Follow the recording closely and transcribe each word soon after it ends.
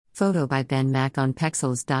Photo by Ben Mack on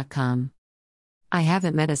Pexels.com. I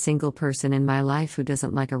haven't met a single person in my life who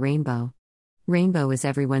doesn't like a rainbow. Rainbow is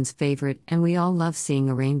everyone's favorite, and we all love seeing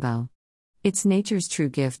a rainbow. It's nature's true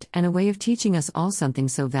gift and a way of teaching us all something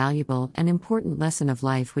so valuable and important lesson of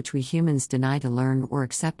life which we humans deny to learn or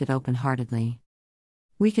accept it open-heartedly.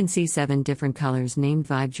 We can see 7 different colors named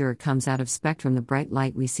Vibgeur comes out of spectrum the bright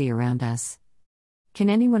light we see around us. Can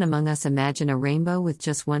anyone among us imagine a rainbow with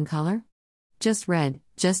just one color? Just red,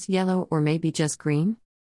 just yellow, or maybe just green?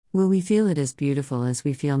 Will we feel it as beautiful as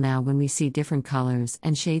we feel now when we see different colors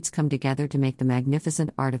and shades come together to make the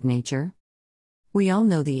magnificent art of nature? We all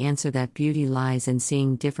know the answer, that beauty lies in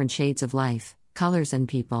seeing different shades of life, colors, and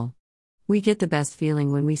people. We get the best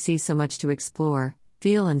feeling when we see so much to explore,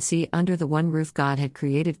 feel, and see under the one roof God had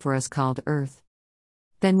created for us called Earth.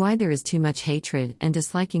 Then why there is too much hatred and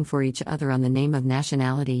disliking for each other on the name of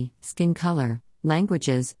nationality, skin color,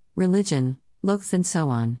 languages, religion, looks, and so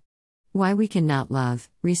on? Why we cannot love,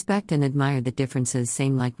 respect, and admire the differences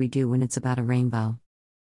same like we do when it's about a rainbow?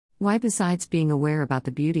 Why, besides being aware about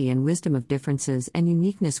the beauty and wisdom of differences and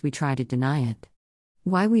uniqueness, we try to deny it?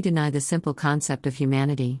 Why we deny the simple concept of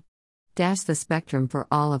humanity? The spectrum for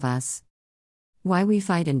all of us. Why we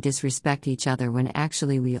fight and disrespect each other when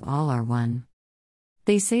actually we all are one.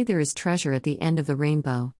 They say there is treasure at the end of the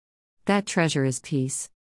rainbow. That treasure is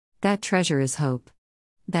peace. That treasure is hope.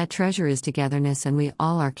 That treasure is togetherness, and we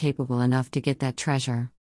all are capable enough to get that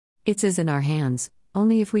treasure. It's in our hands,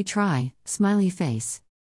 only if we try. Smiley face.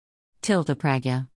 Tilda Pragya.